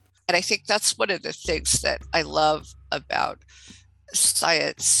And I think that's one of the things that I love about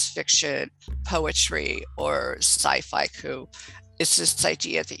science fiction, poetry, or sci-fi coup is this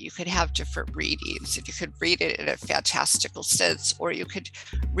idea that you could have different readings, and you could read it in a fantastical sense, or you could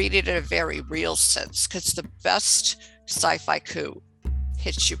read it in a very real sense, because the best sci-fi coup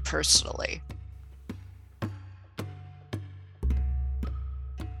hits you personally.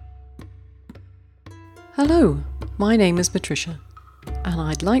 Hello, my name is Patricia, and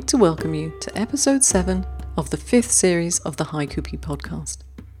I'd like to welcome you to episode 7 of the 5th series of the Haiku Pea podcast.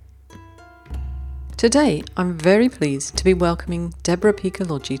 Today, I'm very pleased to be welcoming Deborah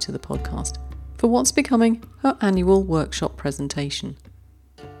Piccologi to the podcast for what's becoming her annual workshop presentation.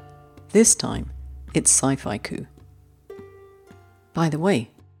 This time, it's Sci-Fi Coup. By the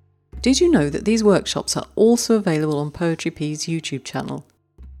way, did you know that these workshops are also available on Poetry Pea's YouTube channel,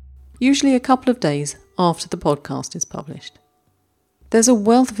 usually a couple of days after the podcast is published? There's a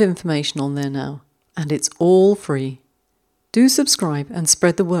wealth of information on there now, and it's all free. Do subscribe and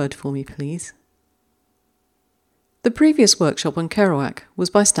spread the word for me, please. The previous workshop on Kerouac was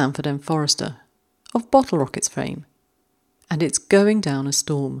by Stanford M. Forrester, of Bottle Rockets fame, and it's going down a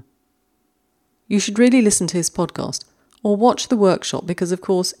storm. You should really listen to his podcast or watch the workshop because, of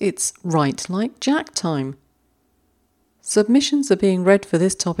course, it's right like Jack time. Submissions are being read for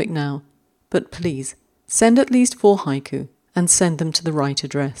this topic now, but please send at least 4 haiku and send them to the right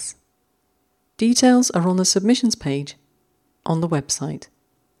address. Details are on the submissions page on the website.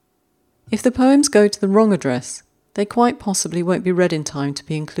 If the poems go to the wrong address, they quite possibly won't be read in time to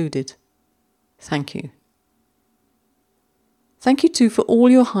be included. Thank you. Thank you too for all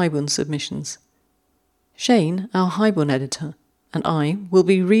your Haibun submissions. Shane, our Haibun editor, and I will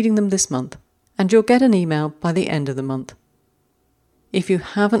be reading them this month, and you'll get an email by the end of the month. If you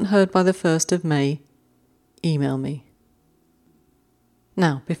haven't heard by the 1st of May, email me.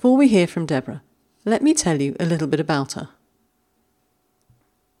 Now, before we hear from Deborah, let me tell you a little bit about her.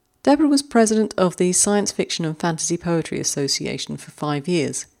 Deborah was president of the Science Fiction and Fantasy Poetry Association for 5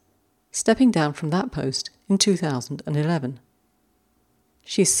 years, stepping down from that post in 2011.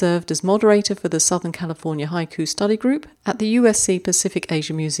 She served as moderator for the Southern California Haiku Study Group at the USC Pacific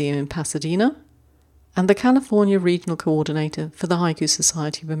Asia Museum in Pasadena, and the California Regional Coordinator for the Haiku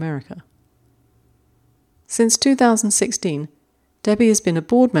Society of America. Since 2016, Debbie has been a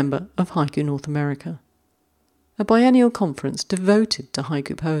board member of Haiku North America, a biennial conference devoted to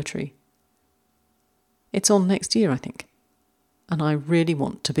haiku poetry. It's on next year, I think, and I really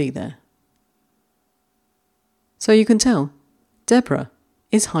want to be there. So you can tell, Deborah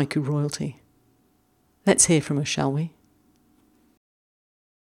is haiku royalty. Let's hear from her, shall we?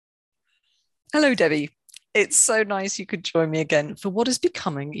 Hello, Debbie. It's so nice you could join me again for what is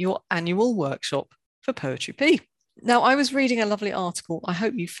becoming your annual workshop for Poetry Pea. Now, I was reading a lovely article, I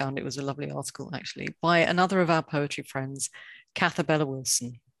hope you found it was a lovely article actually, by another of our poetry friends, Kathabella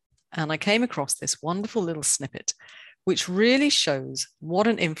Wilson. And I came across this wonderful little snippet, which really shows what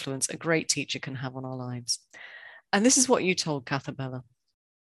an influence a great teacher can have on our lives. And this is what you told Kathabella.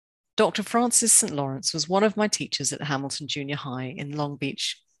 Dr. Francis St. Lawrence was one of my teachers at Hamilton Junior High in Long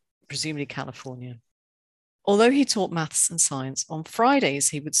Beach, presumably California. Although he taught maths and science, on Fridays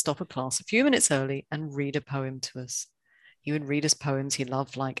he would stop a class a few minutes early and read a poem to us. He would read us poems he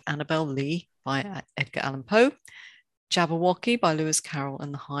loved, like Annabel Lee by Edgar Allan Poe, Jabberwocky by Lewis Carroll,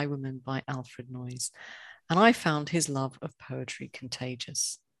 and The Highwayman by Alfred Noyes. And I found his love of poetry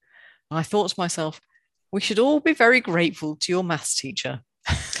contagious. And I thought to myself, we should all be very grateful to your maths teacher.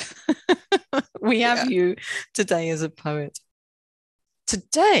 We have you today as a poet.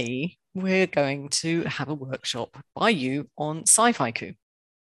 Today, we're going to have a workshop by you on Sci-Fi Coup.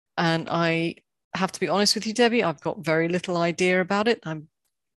 And I have to be honest with you, Debbie, I've got very little idea about it. I'm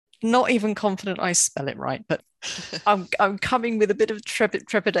not even confident I spell it right, but I'm coming with a bit of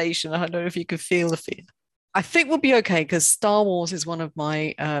trepidation. I don't know if you could feel the fear. I think we'll be okay because Star Wars is one of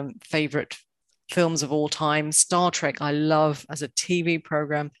my favorite films of all time. Star Trek, I love as a TV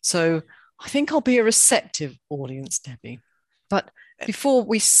program. So I think I'll be a receptive audience, Debbie. But before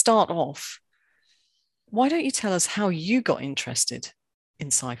we start off, why don't you tell us how you got interested in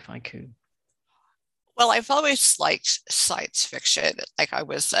Sci-Fi Coup? Well, I've always liked science fiction. Like, I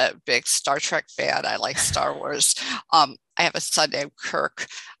was a big Star Trek fan. I like Star Wars. I have a son named Kirk.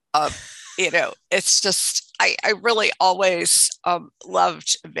 It's just, I really always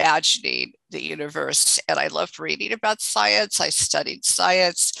loved imagining the universe, and I loved reading about science. I studied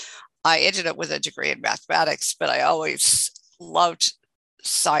science. I ended up with a degree in mathematics, but I always loved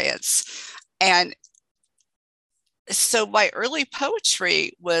science. And so my early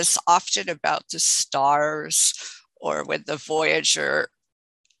poetry was often about the stars, or when the Voyager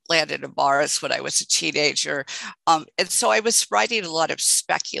Brandon Amaris when I was a teenager. And so I was writing a lot of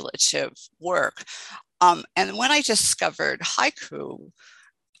speculative work. And when I discovered haiku,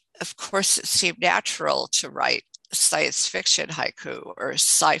 of course, it seemed natural to write science fiction haiku or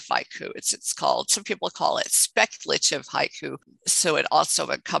sci-fi haiku, as it's called. Some people call it speculative haiku. So it also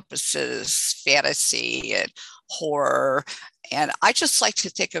encompasses fantasy and horror. And I just like to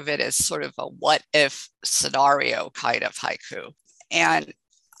think of it as sort of a what if scenario kind of haiku. And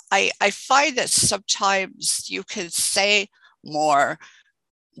I find that sometimes you can say more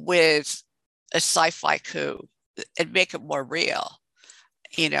with a sci-fi haiku and make it more real.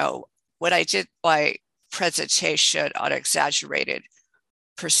 You know, when I did my presentation on exaggerated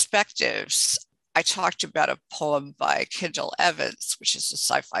perspectives, I talked about a poem by Kendall Evans, which is a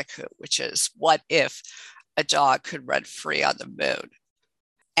sci-fi haiku, which is, what if a dog could run free on the moon?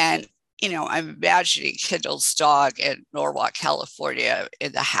 And, you know, I'm imagining Kendall's dog in Norwalk, California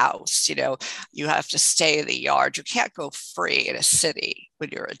in the house. You know, you have to stay in the yard. You can't go free in a city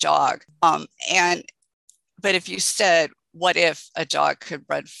when you're a dog. But if you said, what if a dog could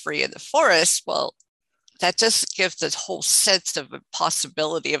run free in the forest? Well, that doesn't give the whole sense of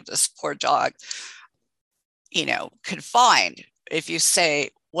impossibility of this poor dog, you know, confined. If you say,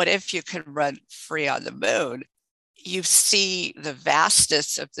 what if you could run free on the moon? You see the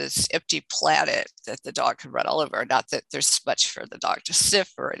vastness of this empty planet that the dog can run all over. Not that there's much for the dog to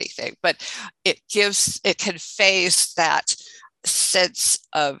sniff or anything, but it conveys that sense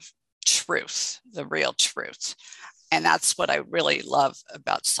of truth, the real truth. And that's what I really love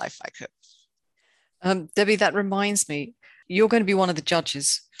about sci-fi haiku. Debbie, that reminds me, you're going to be one of the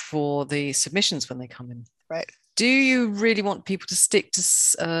judges for the submissions when they come in. Right. Do you really want people to stick to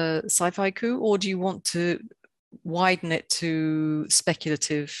sci-fi haiku, or do you want to widen it to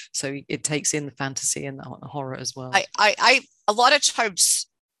speculative so it takes in the fantasy and the horror as well? I a lot of times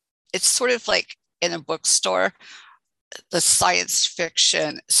it's sort of like in a bookstore. The science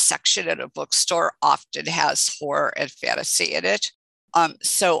fiction section in a bookstore often has horror and fantasy in it.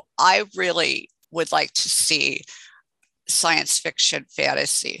 So I really would like to see science fiction,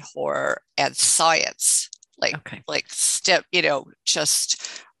 fantasy, horror, and science, like step, you know,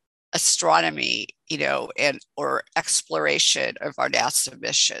 just astronomy, you know, and or exploration of our NASA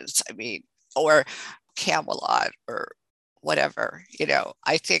missions. I mean, or Camelot or whatever. You know,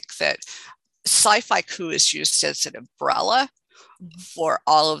 I think that sci-fi haiku is used as an umbrella for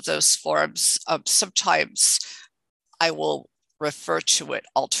all of those forms. Sometimes I will refer to it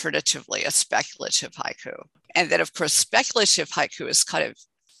alternatively as speculative haiku. And then, of course, speculative haiku is kind of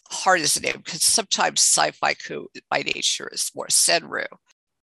hard as a name because sometimes sci-fi haiku by nature is more senryu.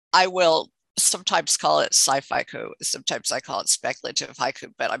 I will sometimes call it sci-fi haiku, sometimes I call it speculative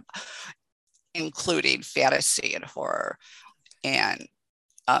haiku, but I'm including fantasy and horror and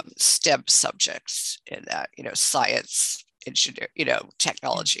STEM subjects in that, you know, science, engineer, you know,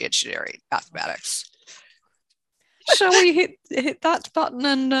 technology, engineering, mathematics. Shall we hit that button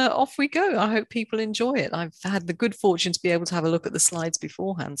and off we go? I hope people enjoy it. I've had the good fortune to be able to have a look at the slides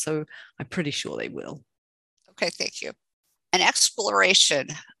beforehand, so I'm pretty sure they will. Okay, thank you. An exploration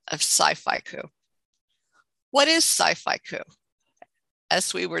of sci-fi haiku. What is sci-fi haiku?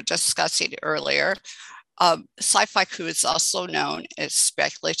 As we were discussing earlier, sci-fi haiku is also known as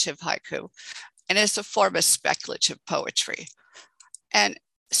speculative haiku and is a form of speculative poetry. And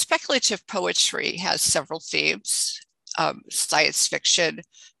speculative poetry has several themes: science fiction,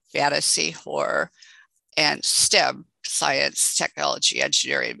 fantasy, horror, and STEM, science, technology,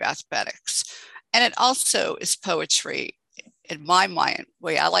 engineering, mathematics. And it also is poetry, in my mind, the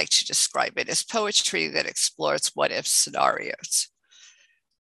way I like to describe it, is poetry that explores what-if scenarios.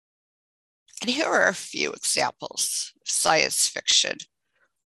 And here are a few examples of science fiction.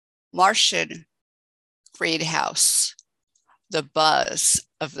 Martian Greenhouse, The Buzz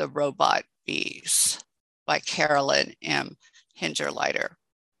of the Robot Bees by Carolyn M. Hinderleiter.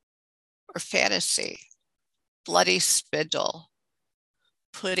 Or fantasy, Bloody Spindle,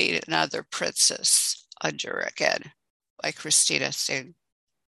 Putting Another Princess Under Again by Christina Singh.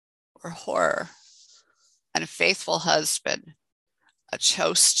 Or horror, Unfaithful Husband, A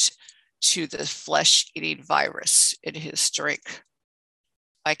Toast to the Flesh-Eating Virus in His Drink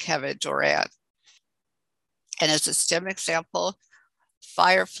by Kevin Durant. And as a STEM example,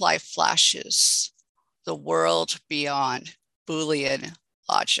 Firefly Flashes, The World Beyond Boolean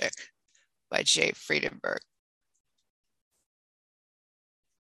Logic by Jay Friedenberg.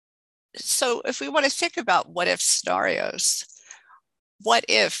 So if we want to think about what-if scenarios, what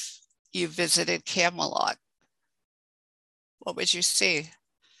if you visited Camelot? What would you see?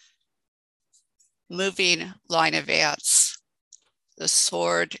 Moving line of ants, the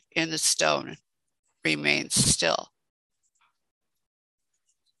sword in the stone remains still.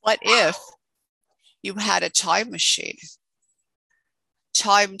 What if you had a time machine?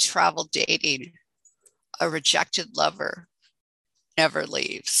 Time travel dating, a rejected lover never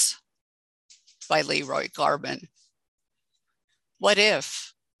leaves, by Leroy Garman. What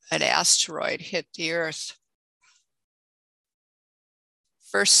if an asteroid hit the Earth?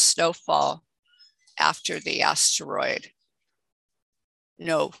 First snowfall after the asteroid.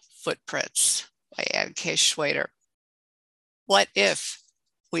 No footprints, by Ann K. Schwader. What if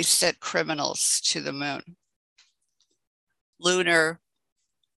we sent criminals to the moon? Lunar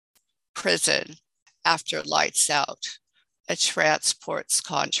prison after lights out, a transport's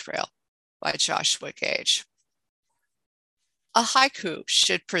contrail, by Joshua Gage. A haiku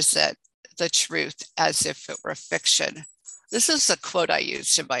should present the truth as if it were fiction. This is a quote I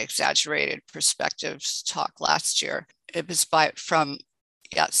used in my Exaggerated Perspectives talk last year. It was from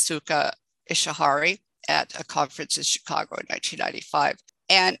Yatsuka Ishihara at a conference in Chicago in 1995.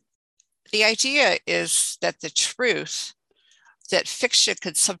 And the idea is that the truth, that fiction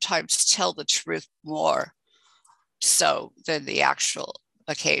can sometimes tell the truth more so than the actual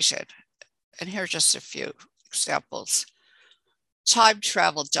occasion. And here are just a few examples. Time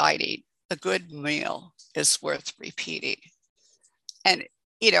travel dining, a good meal is worth repeating. And,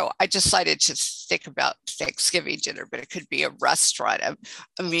 I decided to think about Thanksgiving dinner, but it could be a restaurant,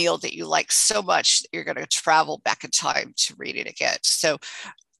 a meal that you like so much that you're going to travel back in time to read it again. So,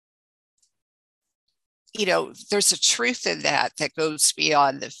 there's a truth in that goes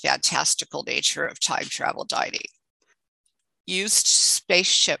beyond the fantastical nature of time travel dining. Used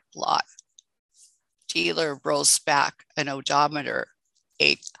spaceship lot. Dealer rolls back an odometer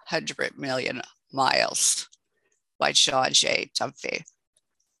 800 million miles, by John J. Dunphy.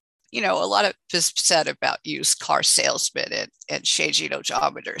 A lot of is said about used car salesmen and changing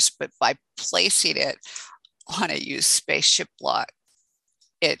odometers, but by placing it on a used spaceship lot,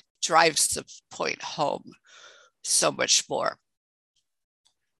 it drives the point home so much more.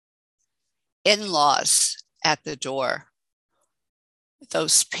 In-laws at the door.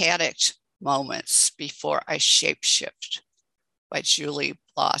 Those panicked moments before I shapeshift, by Julie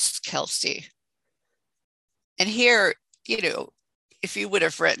Bloss Kelsey. And here,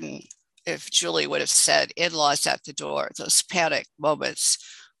 if Julie would have said in-laws at the door, those panic moments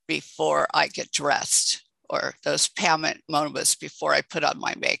before I get dressed, or those panic moments before I put on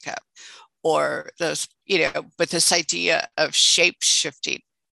my makeup, or those, but this idea of shape shifting,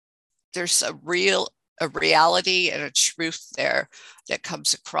 there's a reality and a truth there that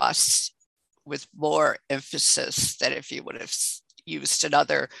comes across with more emphasis than if you would have used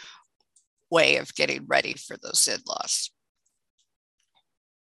another way of getting ready for those in-laws.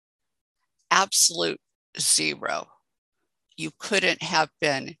 Absolute zero. You couldn't have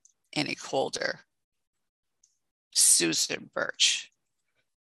been any colder. Susan Birch.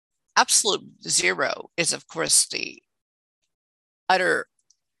 Absolute zero is, of course, the utter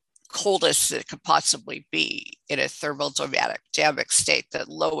coldest that it could possibly be in a thermodynamic state, the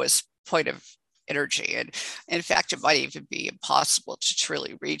lowest point of energy. And in fact, it might even be impossible to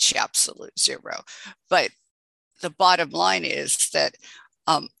truly reach absolute zero. But the bottom line is that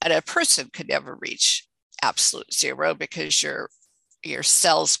and a person could never reach absolute zero because your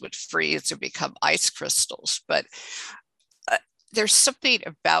cells would freeze and become ice crystals. But there's something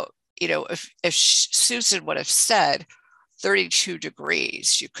about, if Susan would have said 32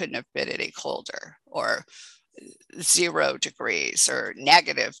 degrees, you couldn't have been any colder, or 0 degrees, or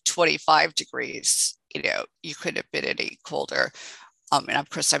negative 25 degrees, you couldn't have been any colder. And of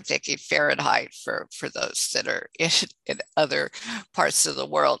course, I'm thinking Fahrenheit for those that are in other parts of the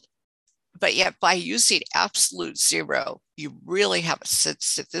world. But yet, by using absolute zero, you really have a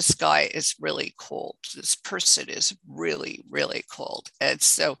sense that this guy is really cold. This person is really, really cold. And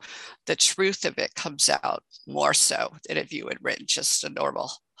so the truth of it comes out more so than if you had written just a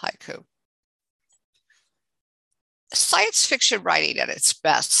normal haiku. Science fiction writing at its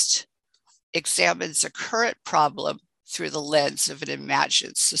best examines a current problem through the lens of an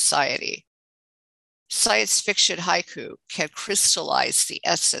imagined society. Science fiction haiku can crystallize the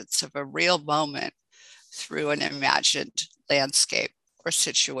essence of a real moment through an imagined landscape or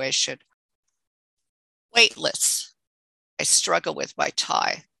situation. Weightless, I Struggle with My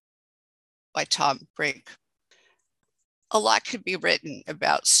Tie, by Tom Brink. A lot could be written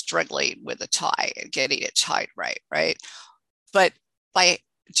about struggling with a tie and getting it tied right? But by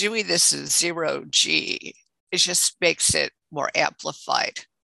doing this in 0G, it just makes it more amplified.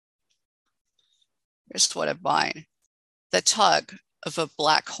 Here's one of mine. The tug of a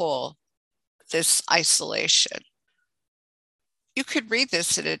black hole, this isolation. you could read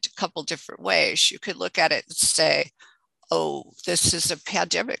this in a couple different ways. You could look at it and say, oh, this is a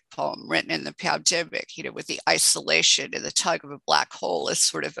pandemic poem written in the pandemic, with the isolation and the tug of a black hole is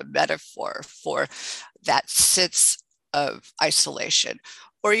sort of a metaphor for that sense of isolation.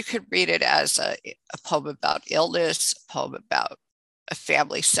 Or you could read it as a poem about illness, a poem about a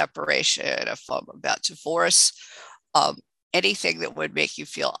family separation, a poem about divorce, um, anything that would make you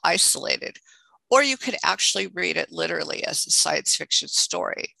feel isolated. Or you could actually read it literally as a science fiction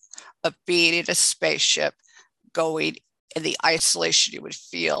story of being in a spaceship going in the isolation you would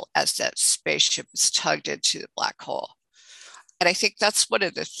feel as that spaceship is tugged into the black hole. And I think that's one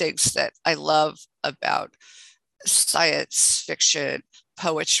of the things that I love about science fiction,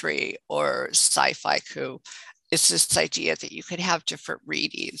 poetry, or sci-fi is this idea that you could have different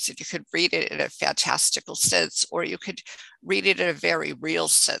readings and you could read it in a fantastical sense, or you could read it in a very real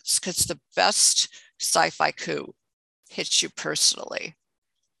sense, because the best sci-fi hits you personally.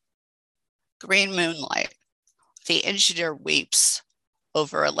 Green Moonlight, The Engineer Weeps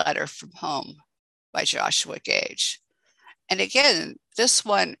Over a Letter from Home by Joshua Gage. And again, this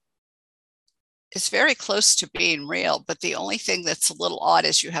one is very close to being real, but the only thing that's a little odd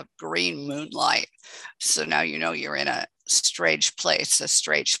is you have green moonlight. So now you're in a strange place, a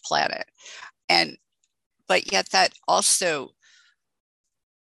strange planet. But yet that also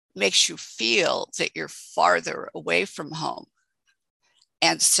makes you feel that you're farther away from home.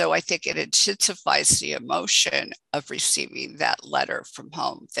 And so I think it intensifies the emotion of receiving that letter from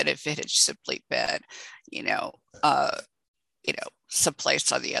home than if it had simply been,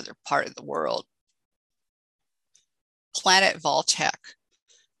 someplace on the other part of the world. Planet Vaultec,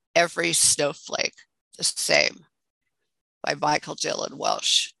 Every Snowflake the Same by Michael Dylan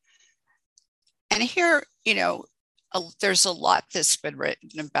Welsh. And here, there's a lot that's been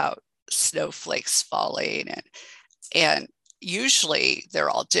written about snowflakes falling, and usually they're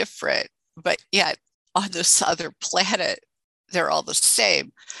all different, but yet on this other planet, they're all the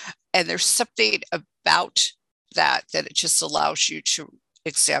same. And there's something about that it just allows you to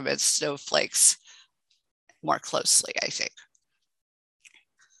examine snowflakes more closely, I think.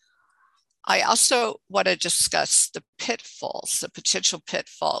 I also want to discuss the potential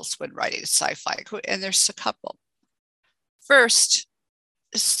pitfalls when writing sci-fi, and there's a couple. First,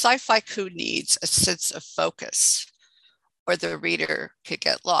 sci-fi needs a sense of focus, or the reader could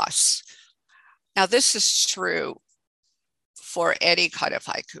get lost. Now, this is true for any kind of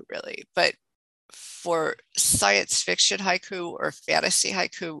haiku, really, but for science fiction haiku or fantasy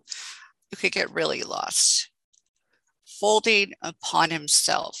haiku, you could get really lost. Folding upon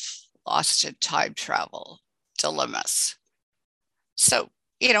himself, lost in time travel, dilemmas. So,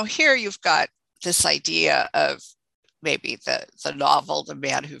 here you've got this idea of maybe the novel, The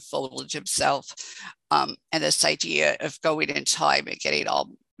Man Who Folded Himself, and this idea of going in time and getting all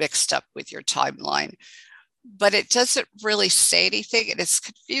mixed up with your timeline. But it doesn't really say anything, and it's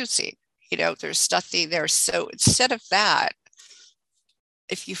confusing. There's nothing there. So instead of that,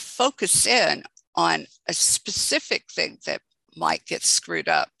 if you focus in on a specific thing that might get screwed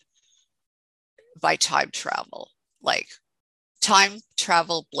up by time travel, like time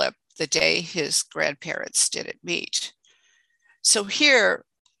travel blip the day his grandparents didn't meet. So here,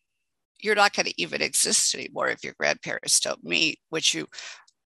 you're not going to even exist anymore if your grandparents don't meet, which you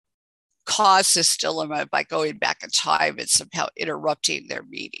cause this dilemma by going back in time and somehow interrupting their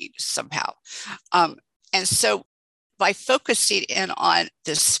meeting somehow. And so by focusing in on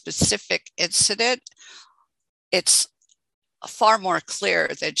this specific incident, it's far more clear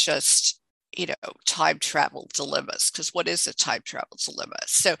than just, time travel dilemmas, because what is a time travel dilemma?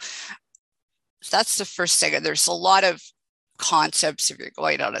 So that's the first thing. And there's a lot of concepts. If you're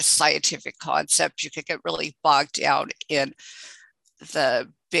going on a scientific concept, you could get really bogged down in the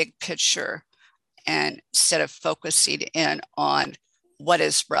big picture, and instead of focusing in on what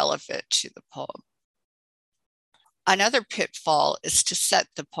is relevant to the poem. Another pitfall is to set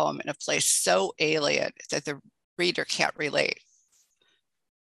the poem in a place so alien that the reader can't relate.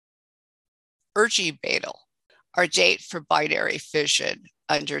 Urgy-Badal, Our Date for Binary Fission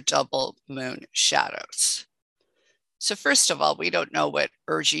Under Double Moon Shadows. So first of all, we don't know what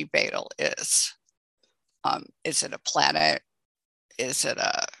Urgy-Badal is. Is it a planet? Is it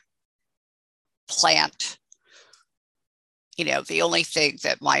a plant? The only thing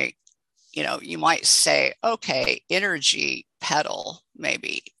that might, you might say, okay, energy petal,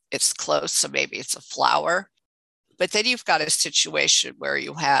 maybe it's close, so maybe it's a flower. But then you've got a situation where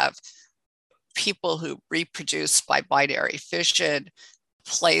you have people who reproduce by binary fission,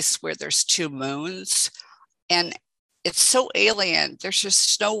 place where there's two moons, and it's so alien, there's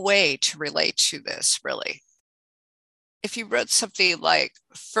just no way to relate to this, really. if you wrote something like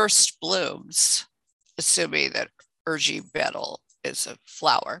first blooms, assuming that Urgy betel is a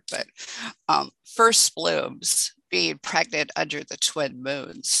flower, but first blooms being pregnant under the twin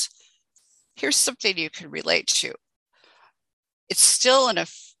moons, here's something you can relate to. It's still in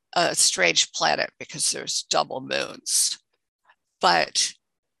a strange planet because there's double moons, but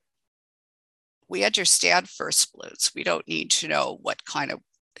we understand first blooms. We don't need to know what kind of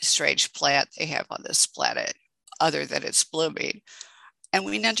strange plant they have on this planet other than it's blooming. And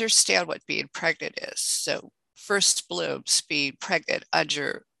we understand what being pregnant is. So first blooms, being pregnant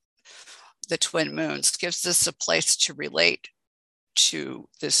under the twin moons, gives us a place to relate to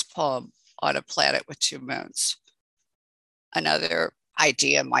this poem on a planet with two moons. Another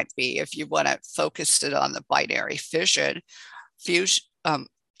idea might be if you want to focus it on the binary fission,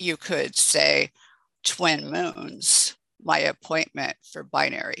 you could say twin moons, my appointment for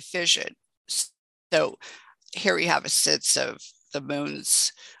binary fission. So here we have a sense of the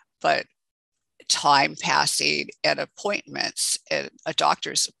moons, but time passing and appointments and a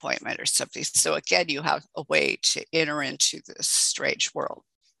doctor's appointment or something. So again, you have a way to enter into this strange world.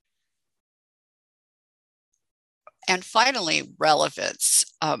 And finally, relevance.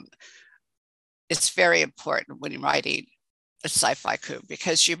 It's very important when you're writing a sci-fi haiku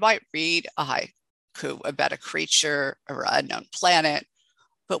because you might read a haiku about a creature or an unknown planet,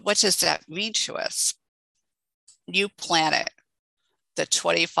 but what does that mean to us? New planet, the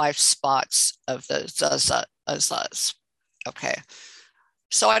 25 spots of the Zuz. Okay.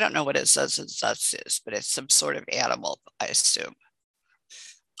 So I don't know what a Zuz is, but it's some sort of animal, I assume.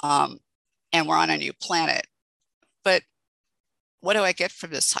 And we're on a new planet. But what do I get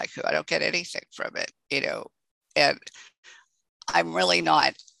from this haiku? I don't get anything from it, and I'm really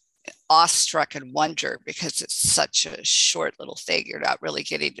not awestruck and wonder because it's such a short little thing. You're not really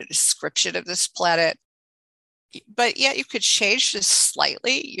getting a description of this planet. But yeah, you could change this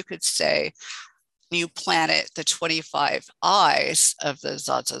slightly. You could say, new planet, the 25 eyes of the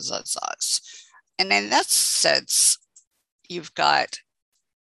Zazazazaz. And in that sense, you've got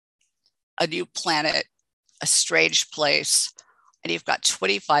a new planet, a strange place, and you've got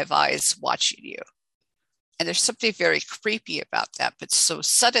 25 eyes watching you. And there's something very creepy about that. But so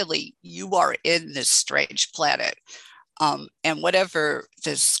suddenly you are in this strange planet. And whatever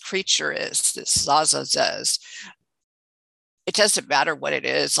this creature is, this Zazazaz, it doesn't matter what it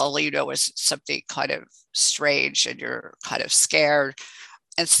is. All you know is something kind of strange and you're kind of scared.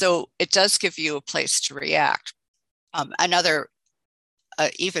 And so it does give you a place to react. Another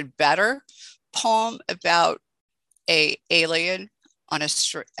even better poem about an alien on an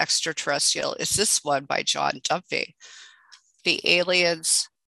extraterrestrial is this one by John Dumpy. The alien's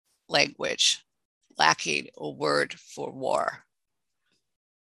language, lacking a word for war.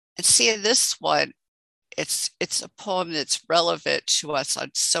 And see, in this one, it's a poem that's relevant to us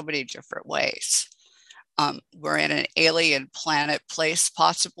on so many different ways. We're in an alien planet place,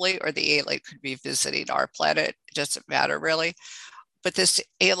 possibly, or the alien could be visiting our planet. It doesn't matter really. But this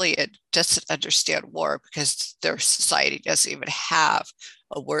alien doesn't understand war because their society doesn't even have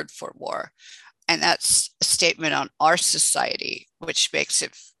a word for war. And that's a statement on our society, which makes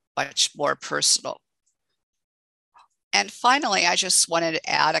it much more personal. And finally, I just wanted to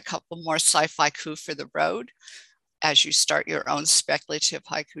add a couple more sci-fi haiku for the road as you start your own speculative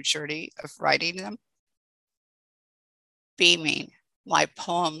haiku journey of writing them. Beaming, my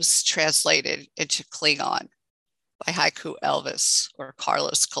poems translated into Klingon by Haiku Elvis or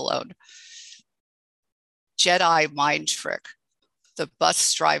Carlos Colon. Jedi mind trick, the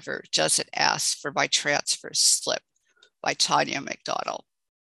bus driver doesn't ask for my transfer slip by Tanya McDonald.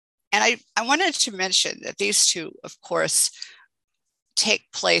 And I wanted to mention that these two, of course,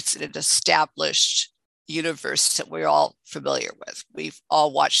 take place in an established universe that we're all familiar with. We've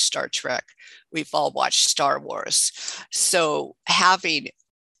all watched Star Trek. We've all watched Star Wars. So having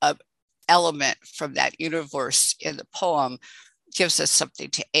an element from that universe in the poem gives us something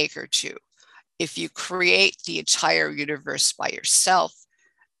to anchor to. If you create the entire universe by yourself,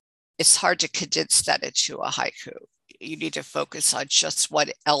 it's hard to condense that into a haiku. You need to focus on just one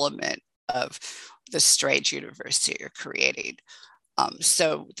element of the strange universe that you're creating.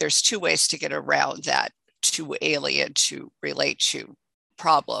 So there's two ways to get around that to alien to relate to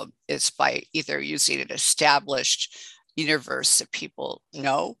problem is by either using an established universe that people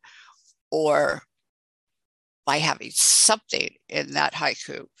know or by having something in that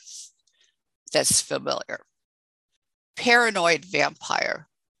haiku that's familiar. Paranoid vampire,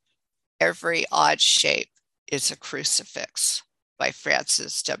 every odd shape is a crucifix by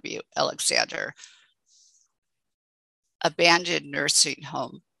Francis W. Alexander. Abandoned nursing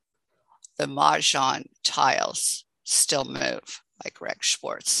home, the Mahjong tiles Still Move by Greg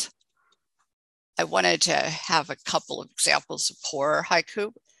Schwartz. I wanted to have a couple of examples of horror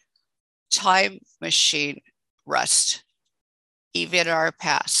haiku. Time Machine Rust. Even in our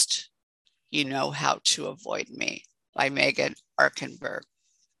past, you know how to avoid me by Megan Arkenberg.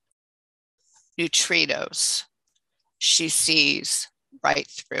 Neutrinos. She sees right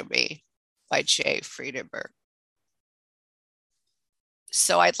through me by Jay Friedenberg.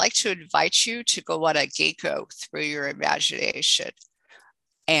 So I'd like to invite you to go on a geeko through your imagination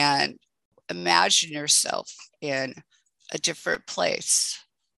and imagine yourself in a different place,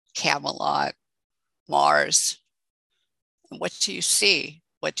 Camelot, Mars. And what do you see?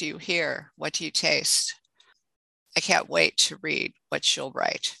 What do you hear? What do you taste? I can't wait to read what you'll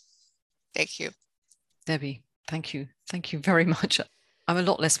write. Thank you. Debbie, thank you. Thank you very much. I'm a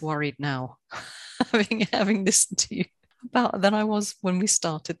lot less worried now having listened to you about than I was when we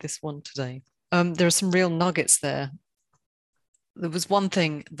started this one today. There are some real nuggets there. There was one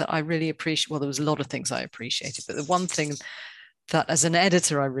thing that I really appreciate. Well, there was a lot of things I appreciated, but the one thing that as an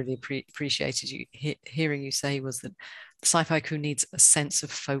editor I really appreciated hearing you say was that sci-fi haiku needs a sense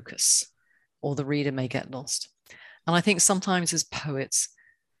of focus or the reader may get lost. And I think sometimes as poets,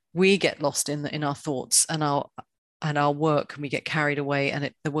 we get lost in our thoughts and our work, and we get carried away,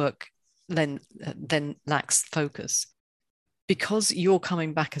 and the work then lacks focus. Because you're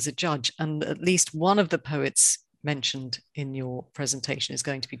coming back as a judge, and at least one of the poets mentioned in your presentation is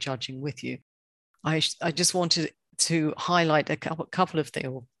going to be judging with you, I just wanted to highlight a couple of things,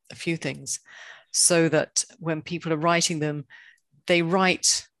 or a few things, so that when people are writing them, they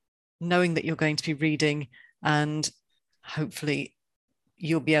write knowing that you're going to be reading, and hopefully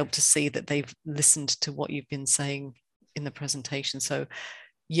you'll be able to see that they've listened to what you've been saying in the presentation. So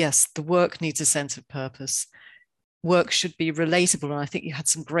yes, the work needs a sense of purpose. Work should be relatable. And I think you had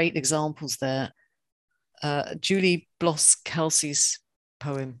some great examples there. Julie Bloss Kelsey's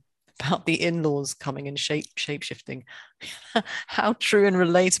poem about the in-laws coming and shape-shifting. How true and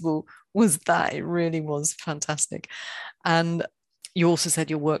relatable was that? It really was fantastic. And you also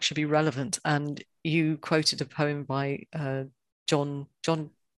said your work should be relevant. And you quoted a poem by John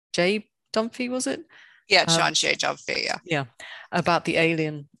J. Dunphy, was it? Yeah, John J. Dunphy, yeah. Yeah, about the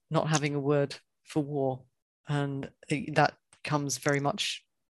alien not having a word for war. And that comes very much,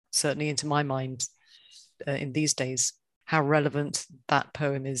 certainly into my mind in these days, how relevant that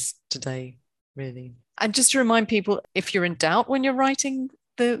poem is today, really. And just to remind people, if you're in doubt when you're writing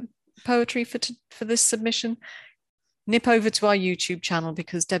the poetry for this submission, nip over to our YouTube channel,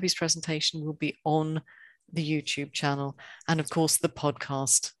 because Debbie's presentation will be on the YouTube channel. And of course, the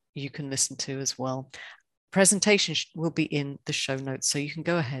podcast you can listen to as well. Presentation will be in the show notes, so you can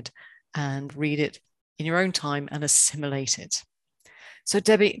go ahead and read it in your own time and assimilate it. So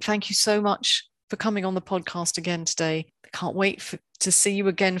Debbie, thank you so much for coming on the podcast again today. I can't wait to see you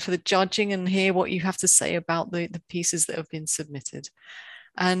again for the judging and hear what you have to say about the pieces that have been submitted.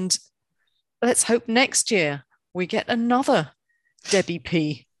 And let's hope next year we get another Debbie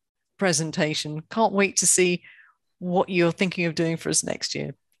P presentation. Can't wait to see what you're thinking of doing for us next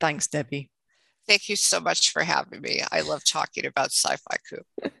year. Thanks, Debbie. Thank you so much for having me. I love talking about sci-fi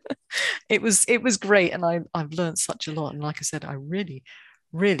haiku. It was great, and I've learned such a lot. And like I said, I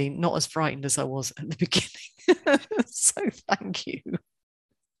really not as frightened as I was at the beginning. So thank you.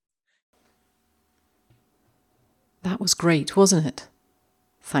 That was great, wasn't it?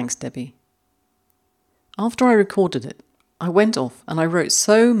 Thanks, Debbie. After I recorded it, I went off and I wrote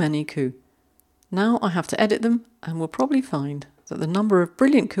so many coup. Now I have to edit them, and will probably find that the number of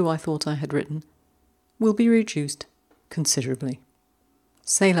brilliant coup I thought I had written will be reduced considerably.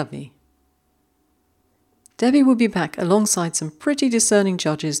 C'est la vie. Debbie will be back alongside some pretty discerning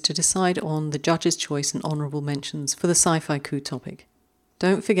judges to decide on the judge's choice and honourable mentions for the sci-fi coup topic.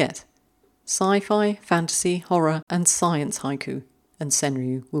 Don't forget, sci-fi, fantasy, horror and science haiku and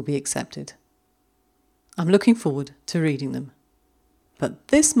senryu will be accepted. I'm looking forward to reading them. But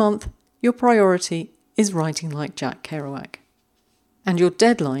this month, your priority is writing like Jack Kerouac. And your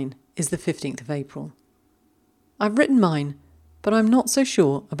deadline is the 15th of April. I've written mine, but I'm not so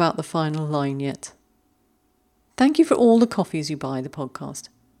sure about the final line yet. Thank you for all the coffees you buy the podcast.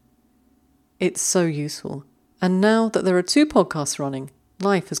 It's so useful. And now that there are 2 podcasts running,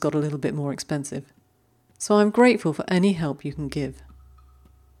 life has got a little bit more expensive. So I'm grateful for any help you can give.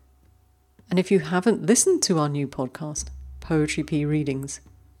 And if you haven't listened to our new podcast, Poetry P Readings,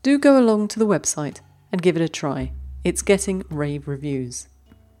 do go along to the website and give it a try. It's getting rave reviews.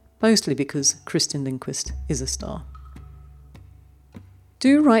 Mostly because Kristin Lindquist is a star.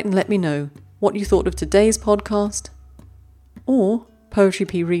 Do write and let me know what you thought of today's podcast or Poetry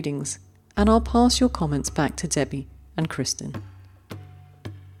P Readings, and I'll pass your comments back to Debbie and Kristin.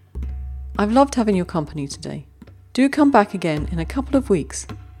 I've loved having your company today. Do come back again in a couple of weeks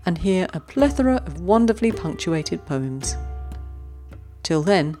and hear a plethora of wonderfully punctuated poems. Till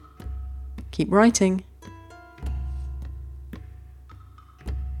then, keep writing.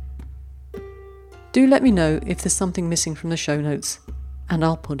 Do let me know if there's something missing from the show notes, and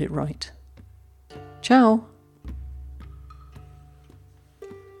I'll put it right. Ciao!